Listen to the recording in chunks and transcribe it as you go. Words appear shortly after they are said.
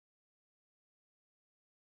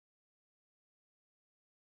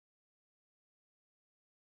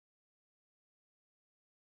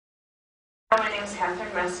My name is Catherine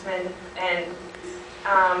Messman, and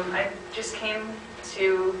I just came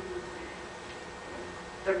to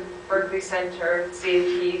the Berkeley Center,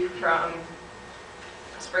 CIP, from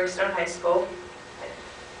Springstone High School,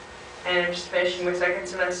 and I'm just finishing my second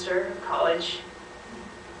semester of college.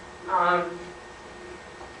 I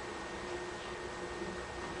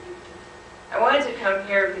wanted to come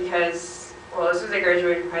here because, well, as soon as I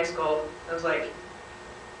graduated from high school, I was like,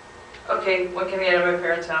 okay, what can I get out of my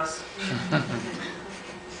parents' house?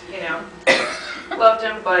 You know, loved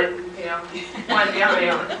them, but, you know, wanted to be on my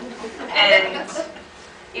own. And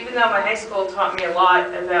even though my high school taught me a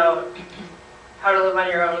lot about how to live on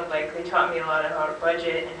your own, like they taught me a lot of how to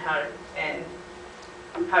budget and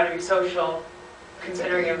how to be social,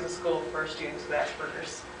 considering it was a school for students with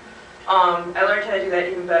Asperger's. I learned how to do that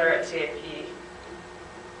even better at CIP.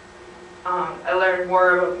 I learned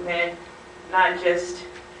more about not just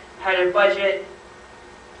how to budget,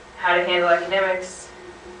 how to handle academics,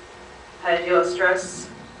 how to deal with stress,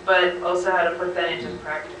 but also how to put that into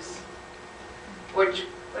practice, which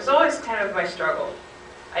was always kind of my struggle.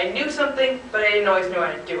 I knew something, but I didn't always know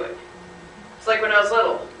how to do it. It's like when I was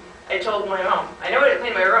little, I told my mom, I know how to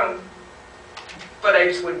clean my room, but I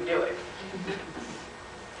just wouldn't do it. You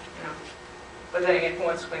know? But then again, who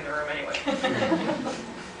wants to clean the room anyway?